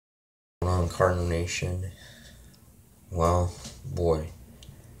on, Cardinal Nation? Well, boy,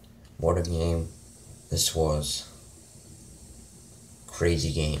 what a game this was.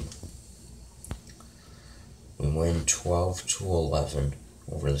 Crazy game. We win 12-11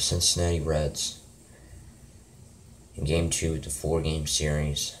 over the Cincinnati Reds in Game 2 of the 4-game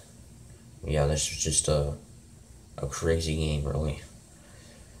series. Yeah, this was just a crazy game, really.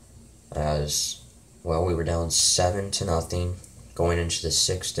 As, well, we were down 7-0 going into the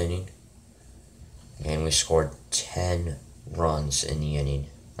 6th inning. And we scored 10 runs in the inning.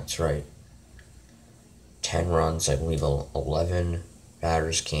 That's right. 10 runs. I believe 11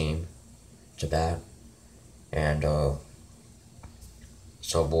 batters came to bat. And,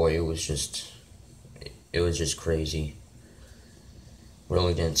 so boy, it was just crazy.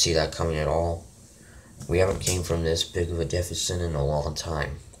 Really didn't see that coming at all. We haven't came from this big of a deficit in a long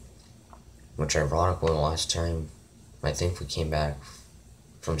time. Which, ironically, the last time, I think we came back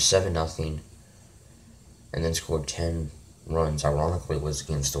from 7-0 and then scored 10 runs. Ironically, it was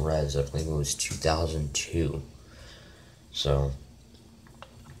against the Reds. I believe it was 2002. So,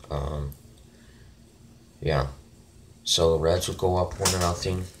 yeah. So, the Reds would go up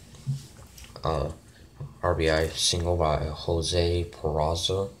 1-0. RBI single by Jose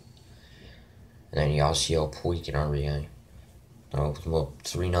Peraza. And then Yasiel Puig in RBI. Put them up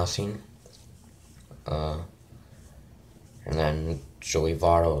 3-0. And then Joey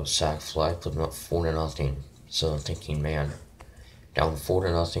Votto sac fly, put them up 4-0. So I'm thinking, man, down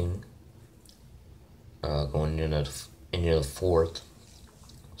 4-0, going into the fourth.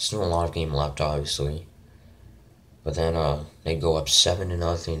 Still a lot of game left, obviously. But then they go up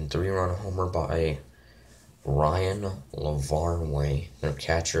 7-0, 3-run homer by Ryan Lavarnway, their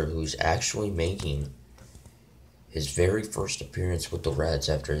catcher, who's actually making his very first appearance with the Reds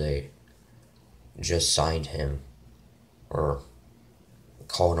after they just signed him, or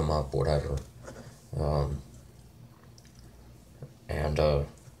called him up, whatever.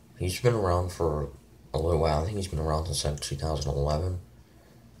 He's been around for a little while. I think he's been around since like 2011.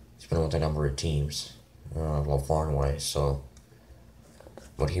 He's been with a number of teams, Lavarnway, so.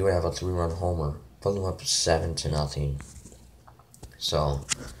 But he would have a 3-run homer, put them up 7-0. So,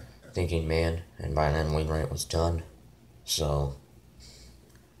 thinking, man, and by then Wainwright was done. So,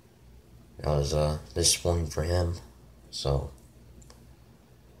 that was disappointing for him. So,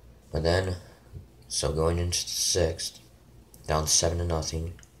 but then, so going into the 6th, down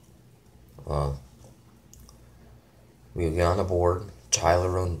 7-0, we would get on the board.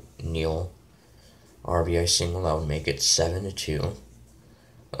 Tyler O'Neill, RBI single, that would make it 7-2.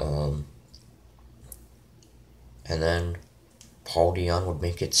 And then Paul DeJong would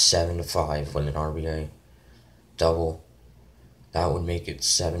make it 7-5 with an RBI double. That would make it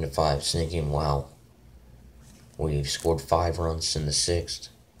 7-5. So thinking, wow, we scored 5 runs in the 6th,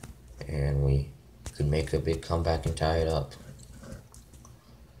 and we could make a big comeback and tie it up.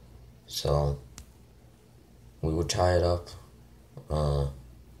 So we would tie it up. I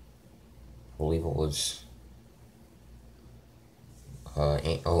believe it was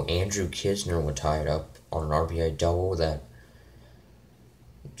Andrew Kisner would tie it up on an RBI double that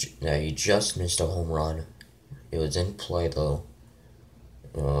he just missed a home run. It was in play though.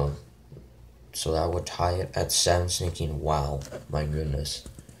 So that would tie it at 7, thinking, wow, my goodness.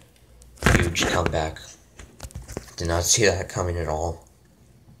 Huge comeback. Did not see that coming at all.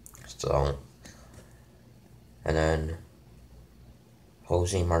 So, and then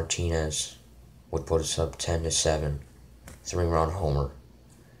Jose Martinez would put us up 10-7, 3-run homer.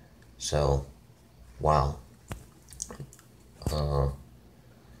 So, wow.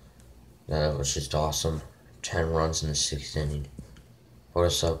 That was just awesome. 10 runs in the 6th inning. Put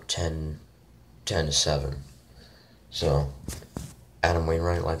us up 10-7. So, Adam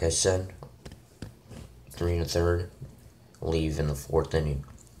Wainwright, like I said, 3 1/3, leave in the 4th inning.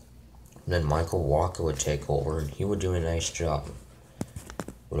 And then Michael Walker would take over, and he would do a nice job.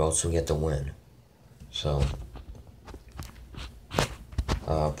 Would also get the win. So,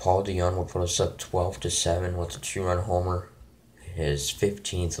 Paul DeJong would put us up 12-7 with a 2-run homer, his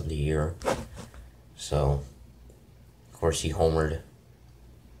 15th of the year. So, of course, he homered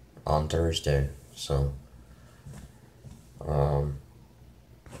on Thursday. So,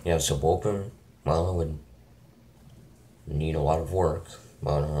 yeah, so bullpen, well, it would need a lot of work,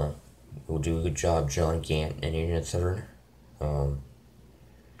 but we'll do a good job. John Gant in 8 1/3, and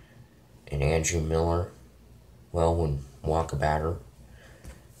Andrew Miller, well, would walk a batter,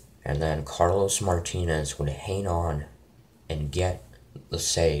 and then Carlos Martinez would hang on and get the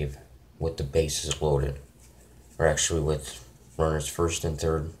save with the bases loaded, or actually with runners 1st and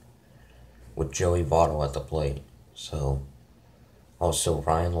 3rd, with Joey Votto at the plate. So, Also,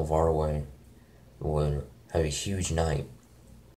 Ryan LaVar would have a huge night